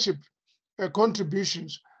leadership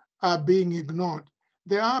contributions are being ignored.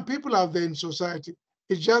 There are people out there in society.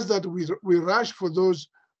 It's just that we rush for those,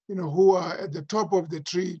 you know, who are at the top of the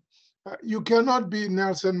tree. You cannot be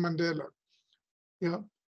Nelson Mandela. You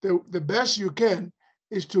know, the best you can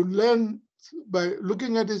is to learn by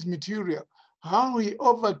looking at his material how he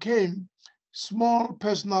overcame small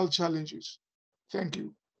personal challenges. Thank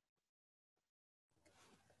you.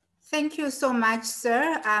 Thank you so much,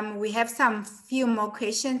 sir. We have some few more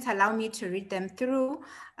questions. Allow me to read them through.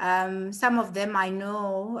 Some of them I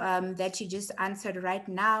know that you just answered right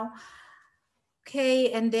now.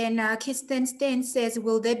 Okay, and then Kirsten Stein says,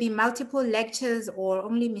 will there be multiple lectures or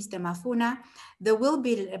only Mr. Mafuna? There will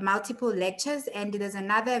be multiple lectures, and there's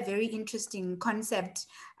another very interesting concept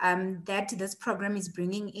that this program is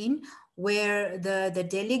bringing in, where the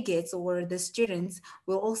delegates or the students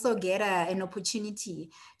will also get an opportunity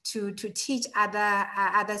to teach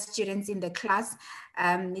other students in the class.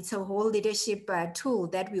 It's a whole leadership tool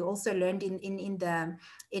that we also learned in the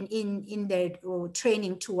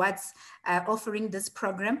training towards offering this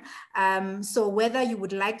program. So whether you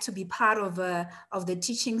would like to be part of the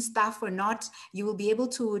teaching staff or not, you will be able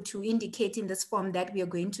to indicate in this form that we are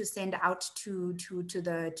going to send out to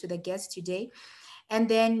the guests today. And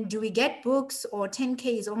then, do we get books, or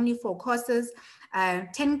 10K is only for courses?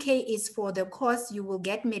 10K is for the course. You will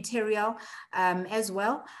get material as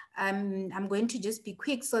well. I'm going to just be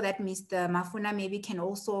quick so that Mr. Mafuna maybe can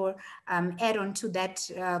also add on to that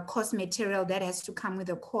course material that has to come with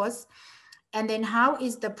the course. And then, how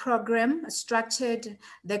is the program structured?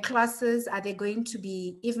 The classes, are they going to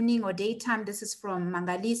be evening or daytime? This is from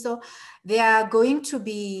Mangaliso. They are going to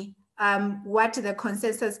be what the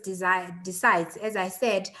consensus decides. As I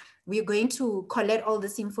said, we're going to collect all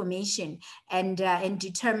this information and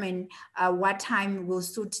determine what time will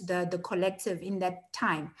suit the collective in that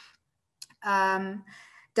time.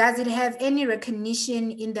 Does it have any recognition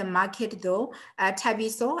in the market though,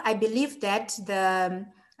 Tabiso? I believe that the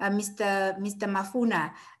Mr.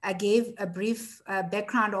 Mafuna gave a brief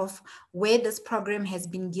background of where this program has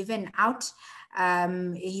been given out.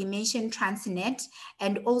 He mentioned Transnet.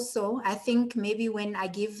 And also, I think maybe when I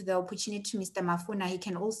give the opportunity to Mr. Mafuna, he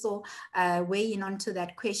can also weigh in onto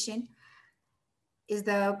that question. Is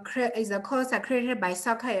the course accredited by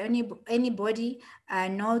SACA? Anybody?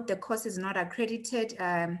 No, the course is not accredited.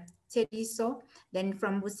 So then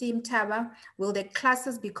from Busim Taba, will the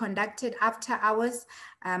classes be conducted after hours?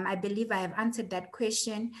 I believe I have answered that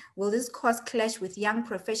question. Will this course clash with young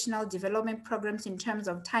professional development programs in terms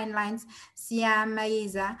of timelines?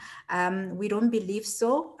 We don't believe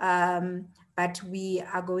so. But we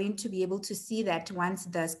are going to be able to see that once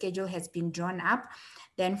the schedule has been drawn up.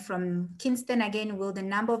 Then from Kingston again, will the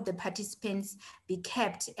number of the participants be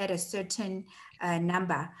kept at a certain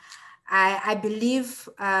number? I believe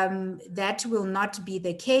that will not be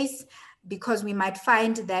the case, because we might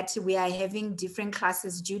find that we are having different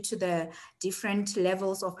classes due to the different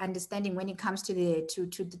levels of understanding when it comes to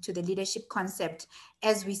the leadership concept.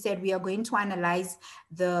 As we said, we are going to analyze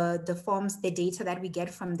the forms, the data that we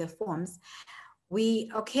get from the forms.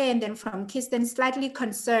 And then from Kirsten, slightly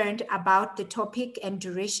concerned about the topic and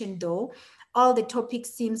duration though. All the topic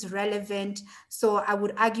seems relevant. So I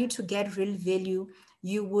would argue to get real value,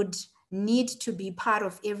 you would need to be part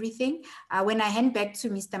of everything. When I hand back to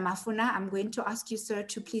Mr. Mafuna, I'm going to ask you, sir,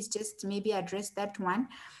 to please just maybe address that one.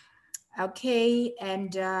 Okay,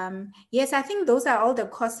 and yes, I think those are all the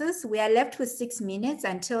courses. We are left with 6 minutes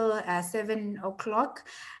until 7 o'clock.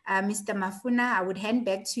 Mr. Mafuna, I would hand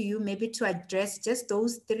back to you maybe to address just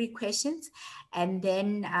those 3 questions, and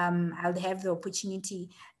then I'll have the opportunity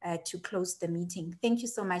to close the meeting. Thank you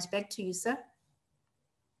so much. Back to you, sir.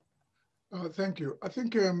 Thank you. I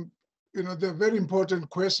think, they're very important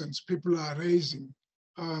questions people are raising,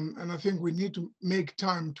 and I think we need to make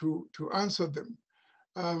time to answer them.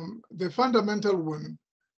 The fundamental one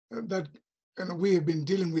that we have been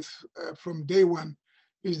dealing with from day one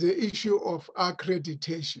is the issue of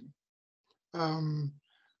accreditation.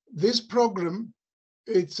 This program,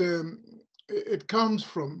 it comes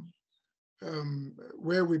from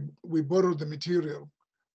where we borrowed the material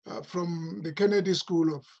from the Kennedy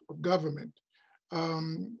School of Government.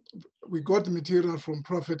 We got the material from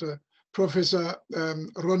Professor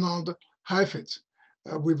Ronald Heifetz.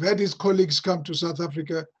 We've had his colleagues come to South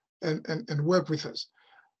Africa and work with us.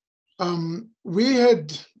 We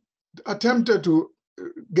had attempted to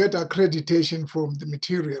get accreditation from the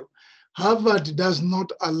material. Harvard does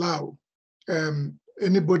not allow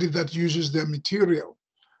anybody that uses their material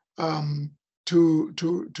to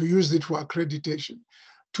use it for accreditation.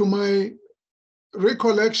 To my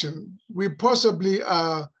recollection, we possibly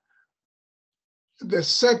are the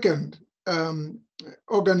second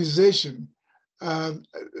organization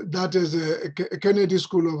that is a Kennedy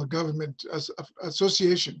School of Government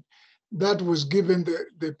Association that was given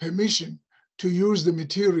the permission to use the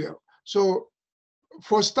material. So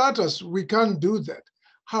for starters, we can't do that.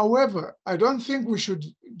 However, I don't think we should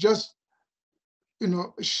just,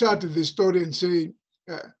 shut the story and say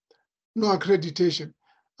no accreditation.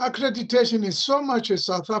 Accreditation is so much a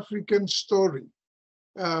South African story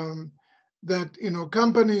that,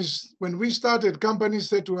 companies, when we started, companies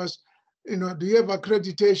said to us, do you have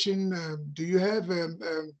accreditation? Do you have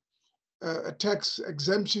a tax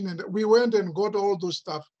exemption? And we went and got all those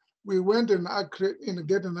stuff. We went and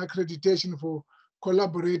get an accreditation for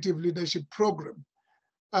collaborative leadership program.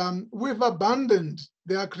 We've abandoned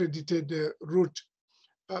the accredited route.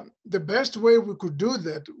 The best way we could do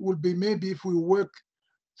that would be maybe if we work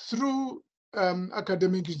through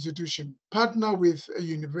academic institution, partner with a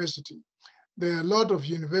university. There are a lot of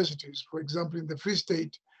universities, for example, in the Free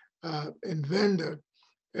State, in Venda,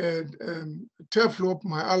 and Turfloop,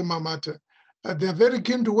 my alma mater. They're very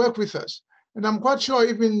keen to work with us. And I'm quite sure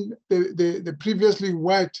even the previously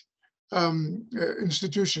white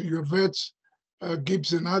institution, your vets,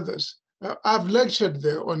 Gibbs and others, I've lectured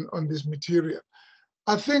there on this material.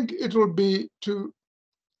 I think it will be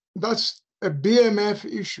that's a BMF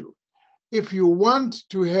issue. If you want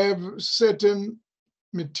to have certain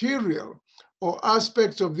material or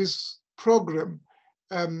aspects of this program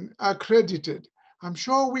accredited, I'm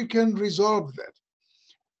sure we can resolve that.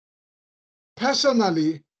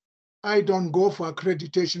 Personally, I don't go for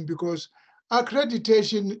accreditation because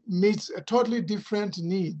accreditation meets a totally different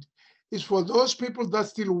need. It's for those people that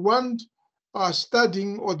still are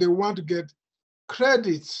studying or they want to get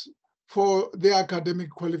credits for their academic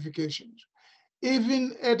qualifications.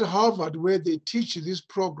 Even at Harvard, where they teach this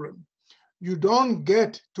program, you don't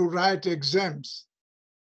get to write exams.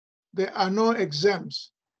 There are no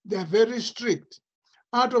exams. They're very strict.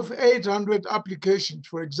 Out of 800 applications,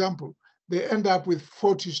 for example, they end up with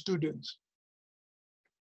 40 students.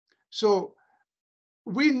 So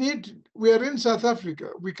we are in South Africa.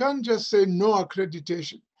 We can't just say no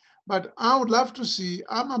accreditation. But I would love to see,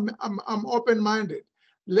 I'm open-minded.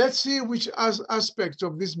 Let's see which aspects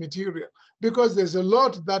of this material, because there's a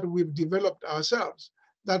lot that we've developed ourselves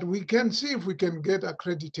that we can see if we can get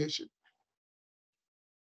accreditation.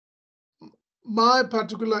 My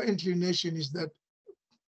particular inclination is that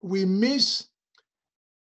we miss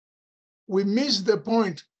the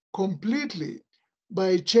point completely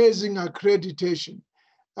by chasing accreditation.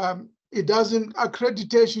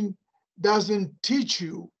 Accreditation doesn't teach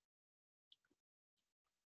you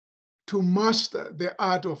to master the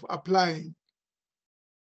art of applying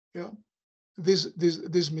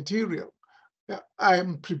this material.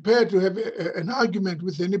 I'm prepared to have an argument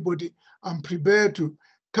with anybody. I'm prepared to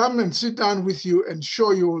come and sit down with you and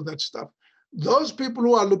show you all that stuff. Those people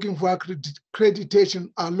who are looking for accreditation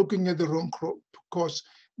are looking at the wrong course.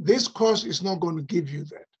 This course is not going to give you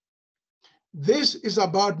that. This is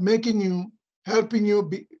about helping you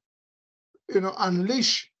be,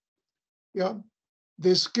 unleash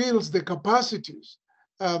the skills, the capacities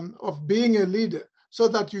of being a leader, so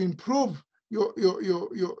that you improve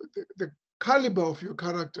the caliber of your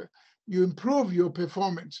character, you improve your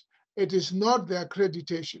performance. It is not the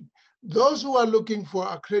accreditation. Those who are looking for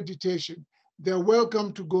accreditation, they're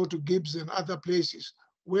welcome to go to Gibbs and other places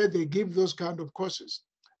where they give those kind of courses.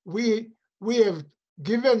 We have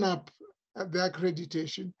given up the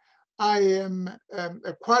accreditation. I am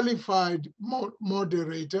a qualified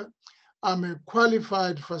moderator. I'm a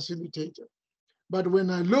qualified facilitator. But when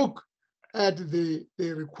I look at the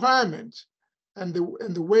requirements and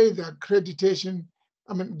the way the accreditation,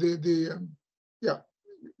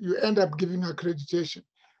 you end up giving accreditation.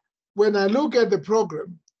 When I look at the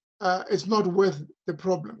program, it's not worth the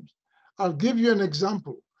problems. I'll give you an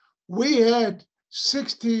example. We had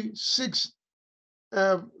 66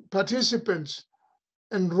 participants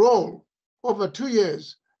enroll over 2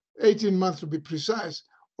 years, 18 months to be precise,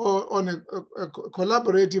 or on a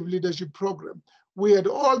collaborative leadership program. We had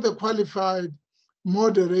all the qualified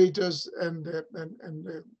moderators and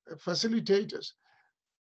facilitators.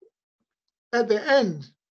 At the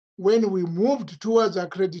end, when we moved towards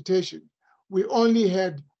accreditation, we only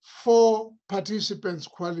had 4 participants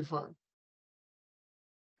qualified,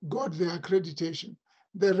 got the accreditation.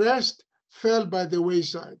 The rest fell by the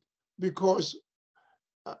wayside because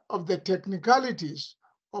of the technicalities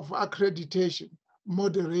of accreditation,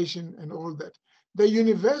 moderation, and all that. The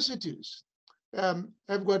universities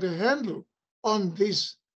have got a handle on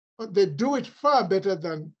this. They do it far better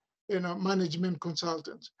than management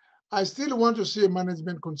consultants. I still want to see a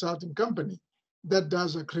management consulting company that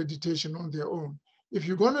does accreditation on their own. If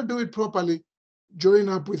you're going to do it properly, join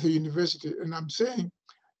up with a university. And I'm saying,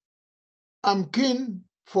 I'm keen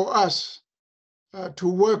for us to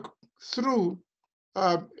work through,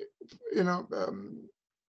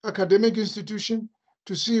 academic institution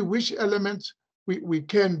to see which elements we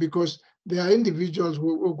can, because there are individuals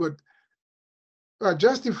who are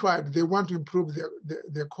justified. They want to improve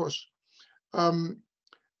their course.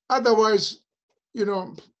 Otherwise,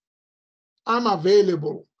 I'm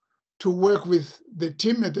available to work with the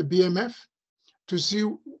team at the BMF to see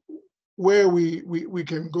where we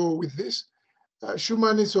can go with this.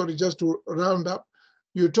 Shumani, sorry, just to round up,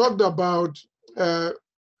 you talked about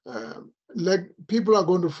like people are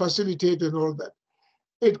going to facilitate and all that.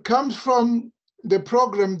 It comes from the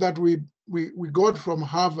program that we got from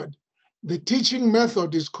Harvard. The teaching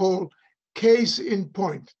method is called case in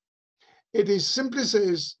point. It is simply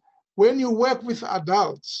says, when you work with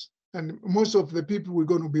adults, and most of the people we're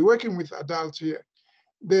going to be working with adults here,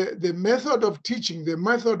 the method of teaching, the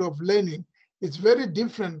method of learning, is very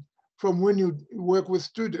different from when you work with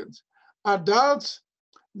students. Adults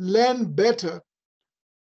learn better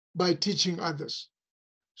by teaching others.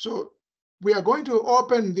 So we are going to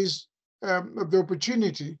open this the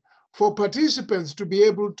opportunity for participants to be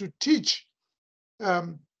able to teach.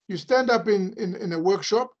 You stand up in a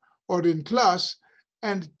workshop or in class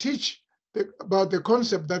and teach about the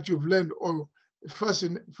concept that you've learned or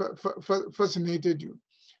fascinated you.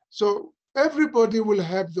 So everybody will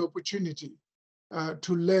have the opportunity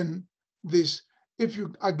to learn this. If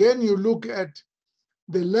you look at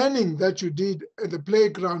the learning that you did at the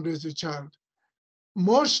playground as a child,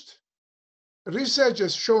 most research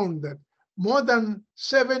has shown that more than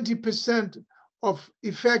 70% of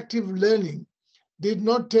effective learning did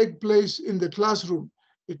not take place in the classroom.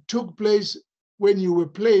 It took place when you were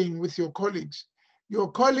playing with your colleagues.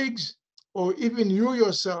 Your colleagues, or even you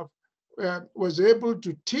yourself, was able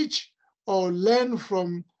to teach or learn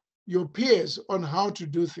from your peers on how to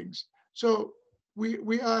do things. So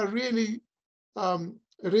we are really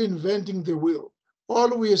reinventing the wheel.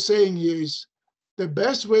 all we are saying here is the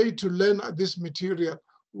best way to learn this material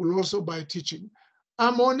will also by teaching.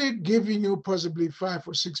 I'm only giving you possibly 5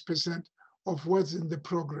 or 6% of what's in the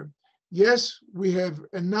program. Yes, we have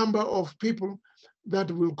a number of people that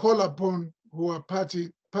will call upon who are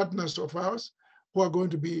partners of ours who are going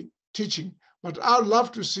to be teaching. But I'd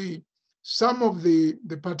love to see some of the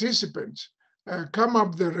participants come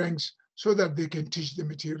up the ranks so that they can teach the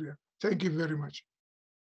material. Thank you very much.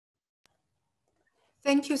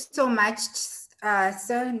 Thank you so much,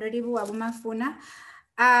 Sir Ndodibu Abumafuna.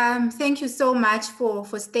 Thank you so much for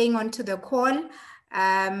staying on to the call.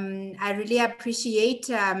 I really appreciate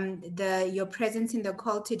your presence in the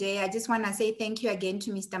call today. I just want to say thank you again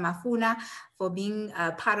to Mr. Mafuna for being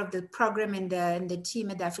part of the program and the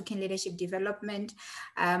team at the African Leadership Development.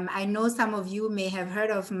 I know some of you may have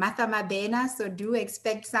heard of Martha Mabena, so do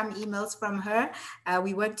expect some emails from her.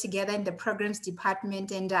 We work together in the programs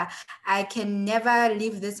department, and I can never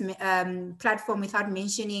leave this platform without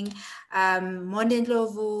mentioning Monde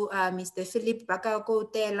Ndlovu, Mr. Philip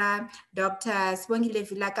Bakakotela, Dr. Swangile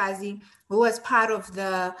Vilakazi, who was part of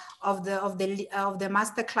the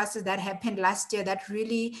master classes that happened last year that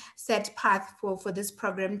really set path for this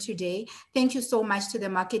program today. Thank you so much to the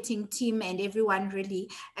marketing team and everyone really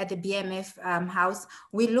at the BMF house.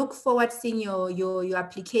 We look forward to seeing your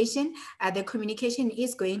application. The communication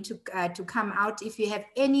is going to come out. If you have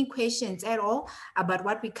any questions at all about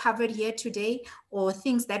what we covered here today or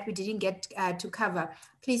things that we didn't get to cover,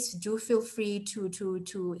 please do feel free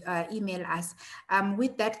to email us.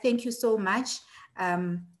 With that, thank you so much.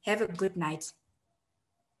 Have a good night.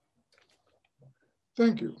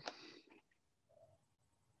 Thank you.